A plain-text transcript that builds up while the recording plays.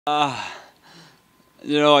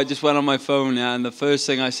You know, I just went on my phone, yeah, and the first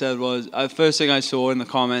thing I said was, first thing I saw in the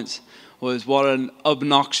comments was, what an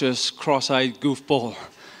obnoxious, cross-eyed goofball.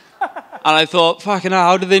 And I thought, fucking hell,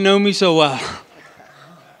 how do they know me so well?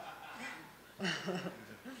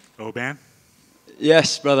 Oban,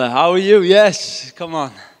 Yes, brother, how are you? Yes, come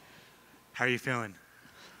on. how are you feeling?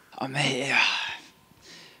 Oh, mate, yeah.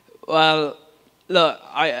 Well, look,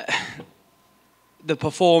 the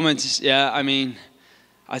performance, yeah, I mean,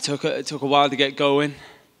 it took a while to get going.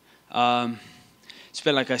 It's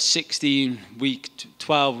been like a 16-week,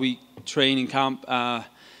 12-week training camp.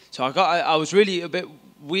 So I was really a bit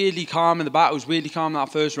weirdly calm in the back. I was really calm in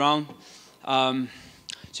that first round. So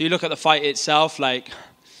you look at the fight itself, like,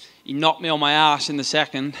 he knocked me on my ass in the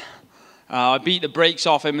second. I beat the brakes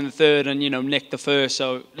off him in the third and, you know, nicked the first.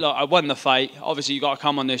 So, look, I won the fight. Obviously, you got to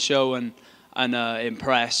come on this show and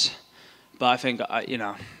impress. But I think,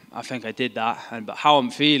 I think I did that. But how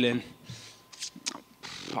I'm feeling,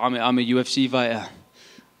 I'm a UFC fighter.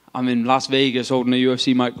 I'm in Las Vegas holding a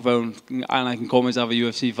UFC microphone, and I can call myself a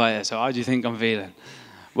UFC fighter. So how do you think I'm feeling?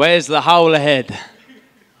 Where's the howl ahead?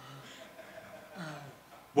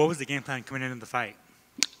 What was the game plan coming into the fight?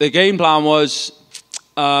 The game plan was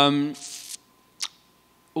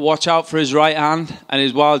watch out for his right hand and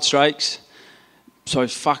his wild strikes. So I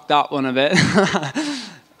fucked that one a bit.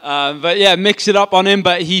 But yeah, mix it up on him.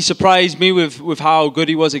 But he surprised me with how good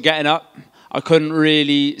he was at getting up. I couldn't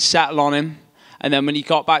really settle on him. And then when he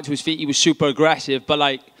got back to his feet, he was super aggressive. But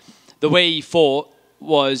like the way he fought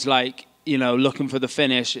was like, you know, looking for the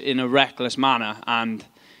finish in a reckless manner. And,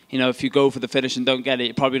 you know, if you go for the finish and don't get it,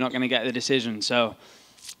 you're probably not going to get the decision. So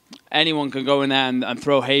anyone can go in there and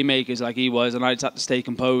throw haymakers like he was, and I just had to stay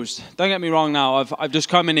composed. Don't get me wrong now. I've just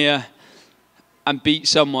come in here and beat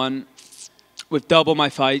someone with double my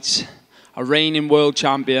fights, a reigning world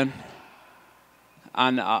champion,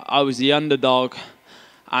 and I was the underdog.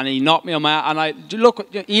 And he knocked me on my... And I...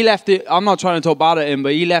 Look, he left it... I'm not trying to talk bad at him,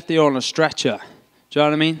 but he left it on a stretcher. Do you know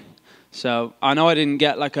what I mean? So, I know I didn't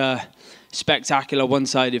get like a spectacular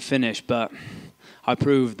one-sided finish, but I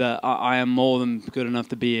proved that I am more than good enough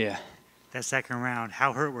to be here. That second round,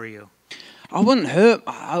 how hurt were you? I wasn't hurt.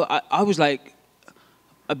 I was like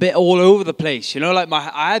a bit all over the place. You know, like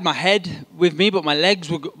I had my head with me, but my legs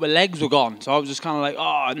were gone. So I was just kind of like,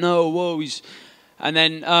 oh, no, whoa. And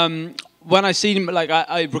then... when I seen him, like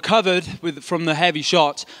I recovered from the heavy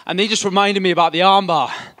shots, and they just reminded me about the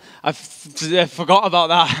armbar. I forgot about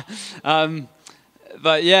that.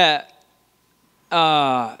 But yeah,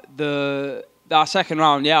 that second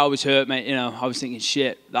round, yeah, I was hurt, mate. You know, I was thinking,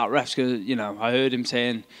 shit, that ref's gonna, you know, I heard him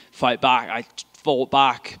saying, fight back. I fought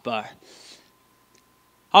back, but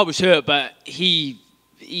I was hurt. But he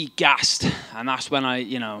gassed, and that's when I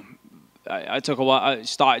took a while. I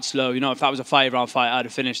started slow. You know, if that was a 5-round fight, I'd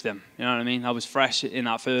have finished him. You know what I mean? I was fresh in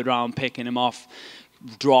that third round, picking him off,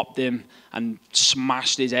 dropped him, and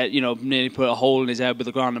smashed his head. You know, nearly put a hole in his head with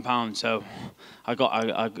a ground and pound. So I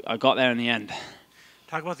got there in the end.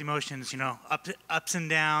 Talk about the emotions. You know, ups and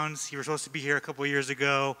downs. You were supposed to be here a couple of years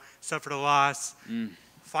ago. Suffered a loss.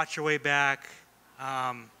 Fought your way back.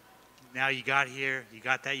 Now you got here. You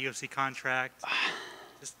got that UFC contract.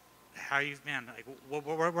 How are you, man? Like,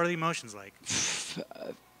 what are the emotions like?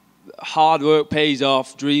 Hard work pays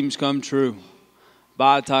off. Dreams come true.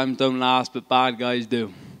 Bad times don't last, but bad guys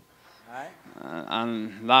do. Right.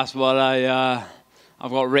 And that's what I've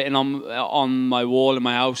got written on my wall in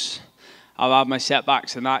my house. I've had my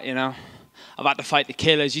setbacks and that, you know. I've had to fight the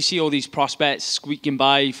killers. You see all these prospects squeaking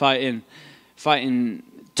by, fighting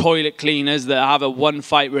toilet cleaners that have a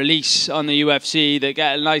one-fight release on the UFC. That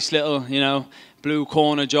get a nice little, you know, blue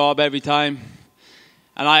corner job every time,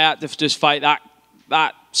 and I had to just fight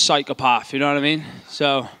that psychopath. You know what I mean?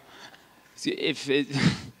 So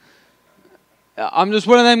I'm just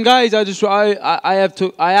one of them guys. I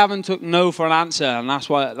haven't took no for an answer, and that's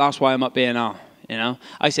why I'm up here now. You know,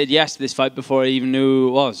 I said yes to this fight before I even knew who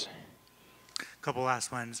it was. Couple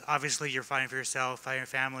last ones. Obviously, you're fighting for yourself, fighting your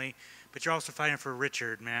family, but you're also fighting for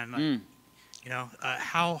Richard, man. You know,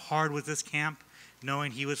 how hard was this camp,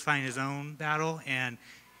 knowing he was fighting his own battle and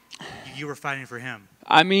you were fighting for him?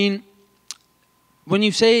 I mean, when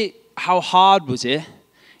you say how hard was it,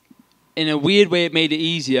 in a weird way it made it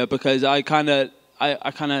easier, because I kind of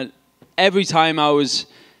every time I was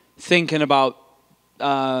thinking about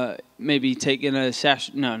maybe taking a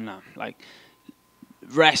session, like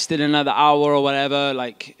rested another hour or whatever,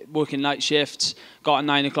 like working night shifts, got a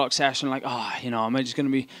 9 o'clock session, like, you know, am I just going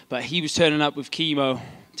to be... But he was turning up with chemo,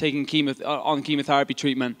 taking on chemotherapy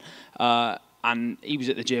treatment, and he was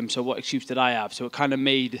at the gym, so what excuse did I have? So it kind of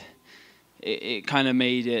made it kind of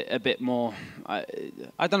made it a bit more,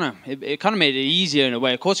 I don't know, it kind of made it easier in a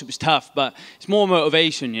way. Of course it was tough, but it's more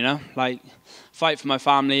motivation, you know, like fight for my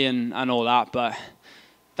family and all that. But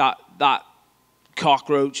that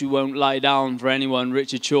cockroach who won't lie down for anyone,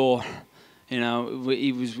 Richard Shaw, you know,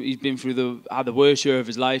 he's been through had the worst year of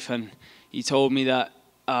his life, and he told me that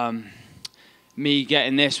me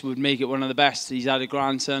getting this would make it one of the best. He's had a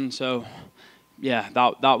grandson, so yeah,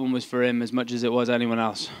 that one was for him as much as it was anyone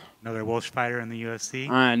else. Another Welsh fighter in the UFC.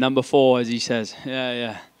 All right, number 4, as he says.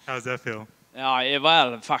 Yeah. How does that feel? Yeah,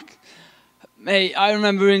 well, fuck. Mate, I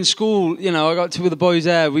remember in school, you know, I got two of the boys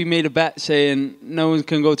there. We made a bet saying no one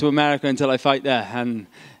can go to America until I fight there, and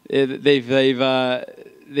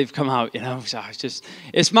they've come out, you know. So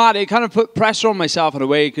it's mad. It kind of put pressure on myself in a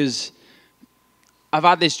way because I've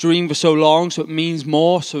had this dream for so long, so it means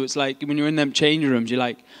more. So it's like when you're in them changing rooms, you're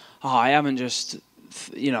like, oh, I haven't just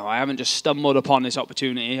stumbled upon this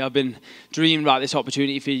opportunity. I've been dreaming about this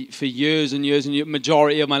opportunity for years and years and years,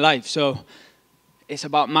 majority of my life. So it's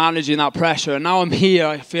about managing that pressure. And now I'm here,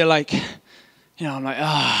 I feel like, you know, I'm like,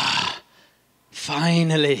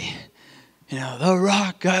 finally, you know, The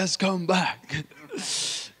Rock has come back.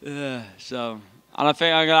 Yeah, so, and I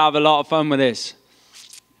think I'm going to have a lot of fun with this.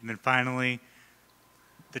 And then finally,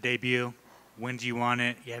 the debut. When do you want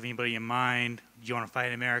it? You have anybody in mind? Do you want to fight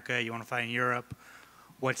in America? You want to fight in Europe?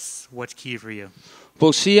 What's key for you?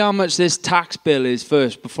 We'll see how much this tax bill is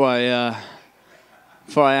first before I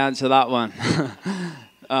answer that one.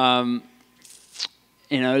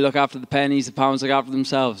 You know, look after the pennies, the pounds look after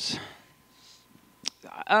themselves.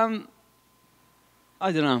 I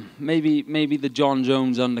don't know. Maybe the John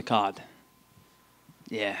Jones undercard.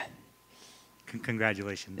 Yeah.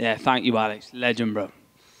 Congratulations. Yeah, thank you, Alex. Legend, bro.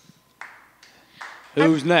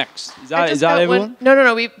 Who's next? Is that everyone?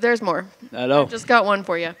 No. There's more. Hello. I've just got one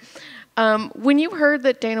for you. When you heard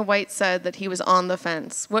that Dana White said that he was on the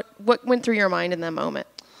fence, what went through your mind in that moment?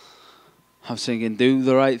 I was thinking, do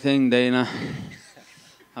the right thing, Dana.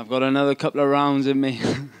 I've got another couple of rounds in me.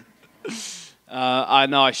 I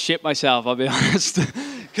know I shit myself, I'll be honest.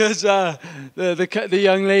 Because the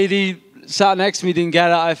young lady sat next to me didn't get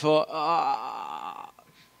it. I thought,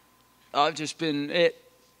 I've just been it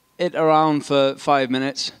around for 5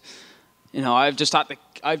 minutes. You know, I've just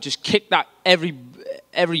kicked that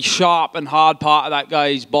every sharp and hard part of that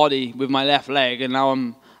guy's body with my left leg, and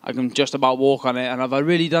now I can just about walk on it. And have I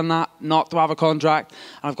really done that? Not to have a contract.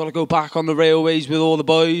 I've got to go back on the railways with all the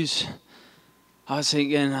boys. I was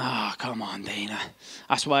thinking, come on, Dana.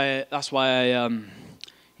 That's why I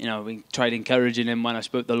you know, we tried encouraging him when I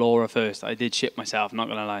spoke to Laura first. I did shit myself, not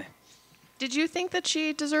gonna lie. Did you think that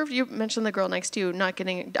she deserved? You mentioned the girl next to you not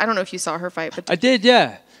getting. I don't know if you saw her fight, but I did,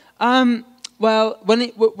 yeah. Well,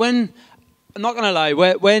 when I'm not gonna lie,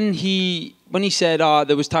 when he said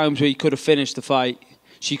there was times where he could have finished the fight,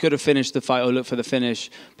 she could have finished the fight or looked for the finish,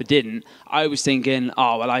 but didn't. I was thinking,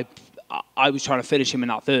 I was trying to finish him in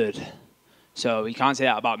that third, so he can't say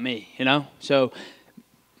that about me, you know. So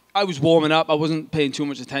I was warming up. I wasn't paying too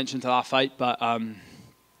much attention to that fight, but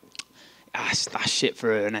that's shit for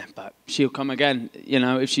her, innit? But she'll come again, you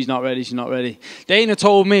know. If she's not ready, she's not ready. Dana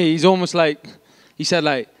told me, he's almost like, he said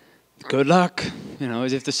like, good luck, you know,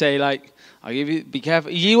 as if to say like, I'll give you, be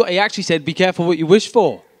careful. He actually said, be careful what you wish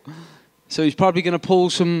for. So he's probably going to pull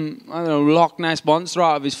some, I don't know, Loch Ness monster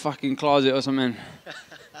out of his fucking closet or something.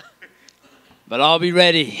 But I'll be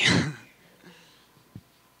ready.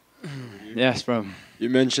 Yes, bro. You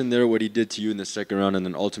mentioned there what he did to you in the second round and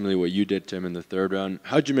then ultimately what you did to him in the third round.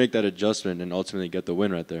 How'd you make that adjustment and ultimately get the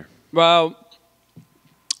win right there? Well,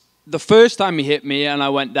 the first time he hit me and I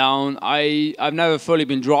went down, I've never fully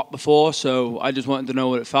been dropped before, so I just wanted to know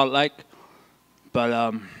what it felt like.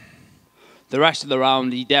 But the rest of the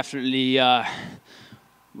round, he definitely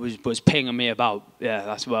was pinging me about. Yeah,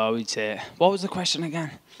 that's what I would say. What was the question again?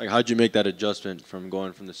 Like, how'd you make that adjustment from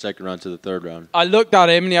going from the second round to the third round? I looked at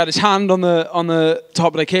him and he had his hand on the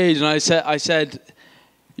top of the cage, and I said,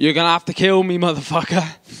 "You're gonna have to kill me, motherfucker."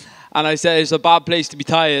 And I said, "It's a bad place to be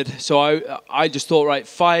tired." So I just thought, right,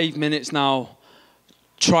 5 minutes now,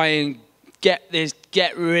 try and get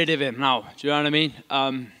rid of him now. Do you know what I mean?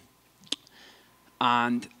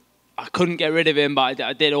 And I couldn't get rid of him, but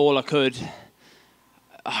I did all I could.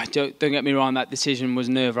 Don't get me wrong, that decision was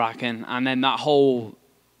nerve-wracking. And then that whole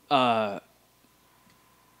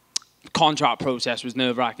contract process was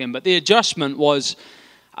nerve-wracking. But the adjustment was,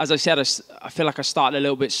 as I said, I feel like I started a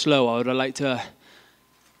little bit slow. I would have liked to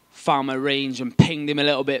found my range and pinged him a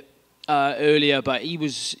little bit earlier. But he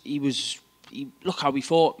look how he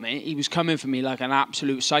fought, mate. He was coming for me like an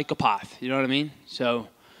absolute psychopath. You know what I mean? So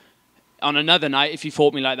on another night, if he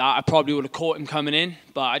fought me like that, I probably would have caught him coming in.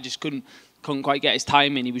 But I just couldn't. couldn't quite get his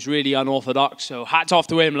timing. He was really unorthodox. So hats off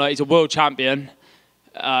to him. Like, he's a world champion.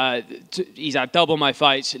 He's had double my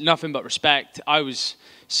fights. Nothing but respect. I was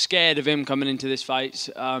scared of him coming into this fight.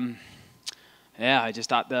 Yeah, I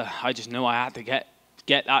just knew I had to get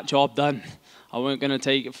that job done. I weren't going to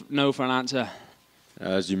take no for an answer.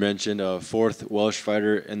 As you mentioned, fourth Welsh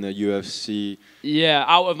fighter in the UFC. Yeah,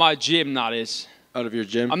 out of my gym, that is. Out of your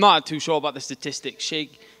gym? I'm not too sure about the statistics.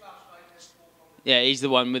 Yeah, he's the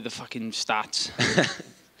one with the fucking stats.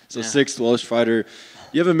 So sixth Welsh fighter.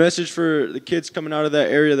 You have a message for the kids coming out of that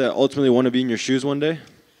area that ultimately want to be in your shoes one day?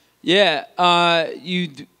 Yeah,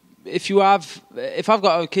 if I've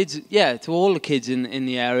got kids, yeah, to all the kids in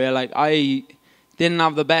the area, like, I didn't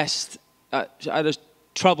have the best. I had a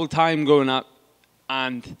troubled time growing up,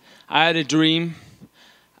 and I had a dream,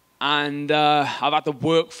 and I've had to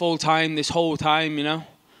work full time this whole time, you know,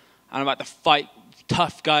 and I've had to fight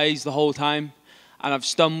tough guys the whole time, and I've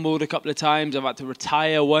stumbled a couple of times. I've had to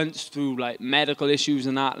retire once through like medical issues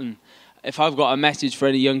and that. And if I've got a message for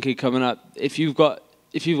any young kid coming up, if you've got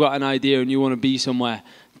an idea and you want to be somewhere,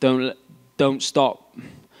 don't stop.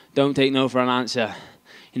 Don't take no for an answer.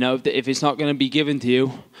 You know, if it's not going to be given to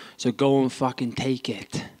you, so go and fucking take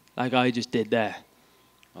it, like I just did there.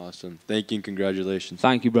 Awesome. Thank you and congratulations.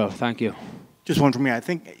 Thank you, bro. Thank you. Just one for me. I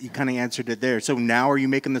think you kind of answered it there. So now are you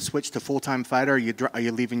making the switch to full-time fighter? Are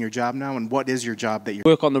you leaving your job now? And what is your job that you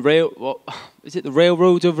work on the is it the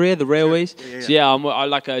railroads over here, the railways? Yeah. So yeah, I'm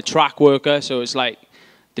like a track worker, so it's like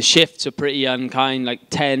the shifts are pretty unkind, like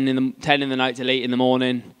 10 in the night till 8 in the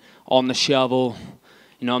morning on the shovel.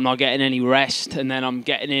 You know, I'm not getting any rest, and then I'm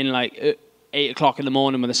getting in like 8 o'clock in the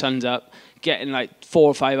morning when the sun's up, getting like 4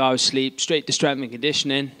 or 5 hours sleep, straight to strength and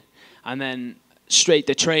conditioning, and then straight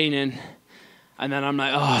to training. And then I'm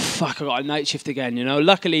like, oh, fuck, I got a night shift again, you know.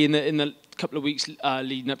 Luckily, in the couple of weeks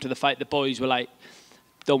leading up to the fight, the boys were like,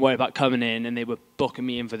 don't worry about coming in, and they were booking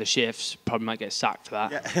me in for the shifts. Probably might get sacked for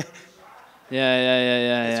that.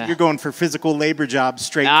 Yeah. So you're going for physical labor jobs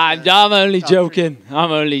straight? I'm only joking.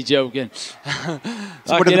 I'm only joking. So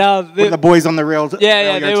what are the boys on the rail?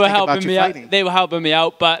 Yeah, they were helping me out. They were helping me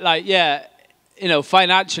out, but like, yeah, you know,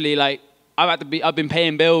 financially, like, I've been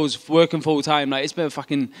paying bills, working full time. Like, it's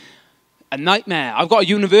been a nightmare. I've got a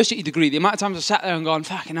university degree. The amount of times I sat there and gone,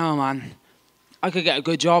 fucking hell, man, I could get a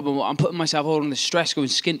good job, and I'm putting myself all under stress, going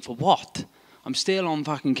skint for what? I'm still on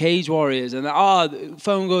fucking Cage Warriors, and the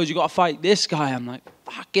phone goes, you got to fight this guy. I'm like,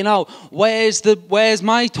 fucking hell, where's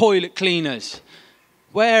my toilet cleaners?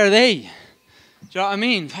 Where are they? Do you know what I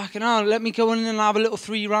mean? Fucking hell, let me go in and have a little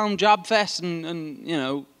 3-round jab fest and you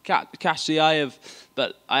know, catch the eye of.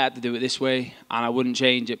 But I had to do it this way, and I wouldn't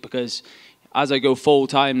change it, because as I go full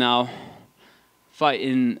time now,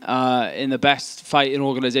 fighting in the best fighting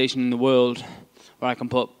organization in the world, where I can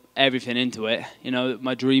put everything into it, you know,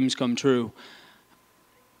 my dreams come true.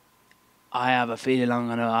 I have a feeling I'm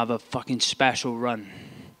going to have a fucking special run.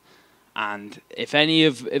 And if any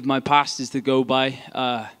of my past is to go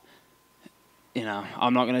by, you know,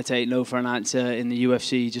 I'm not going to take no for an answer in the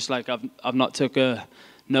UFC, just like I've not took a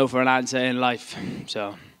no for an answer in life.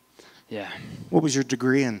 So, yeah. What was your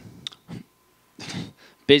degree in?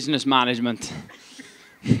 Business management.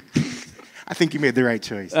 I think you made the right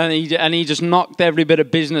choice. And he just knocked every bit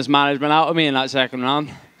of business management out of me in that second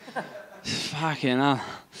round. Fucking hell.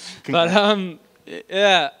 But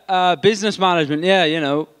yeah, business management. Yeah, you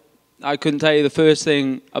know, I couldn't tell you the first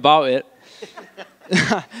thing about it.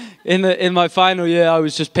 in my final year, I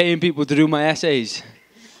was just paying people to do my essays.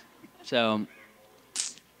 So,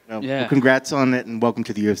 yeah. Well, congrats on it, and welcome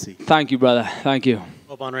to the UFC. Thank you, brother. Thank you.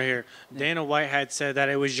 Oban right here. Dana White had said that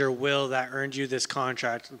it was your will that earned you this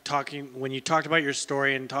contract. When you talked about your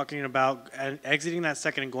story and talking about exiting that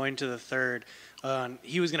second and going to the third,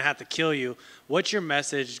 he was going to have to kill you. What's your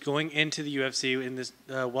message going into the UFC in this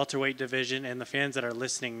welterweight division, and the fans that are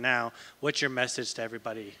listening now? What's your message to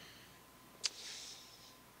everybody?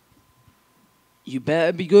 You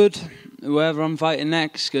better be good, whoever I'm fighting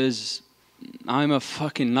next, because I'm a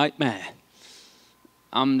fucking nightmare.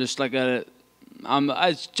 I'm just like as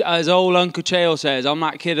old Uncle Chael says, I'm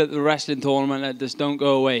that kid at the wrestling tournament that just don't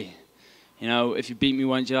go away. You know, if you beat me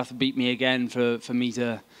once, you'll have to beat me again for me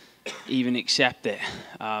to even accept it.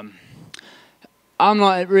 I'm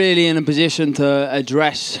not really in a position to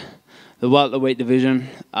address the welterweight division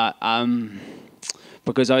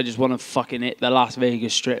because I just want to fucking hit the Las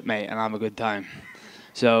Vegas Strip, mate, and have a good time.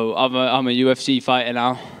 So I'm a UFC fighter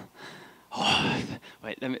now. Oh,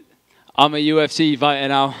 wait, I'm a UFC fighter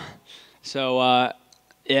now. So,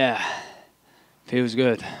 yeah, feels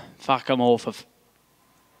good. Fuck them all for...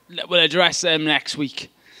 We'll address them next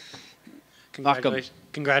week.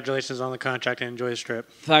 Congratulations on the contract and enjoy the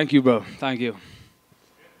strip. Thank you, bro. Thank you.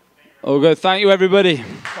 Oh, good. Thank you, everybody.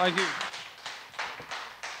 Thank you.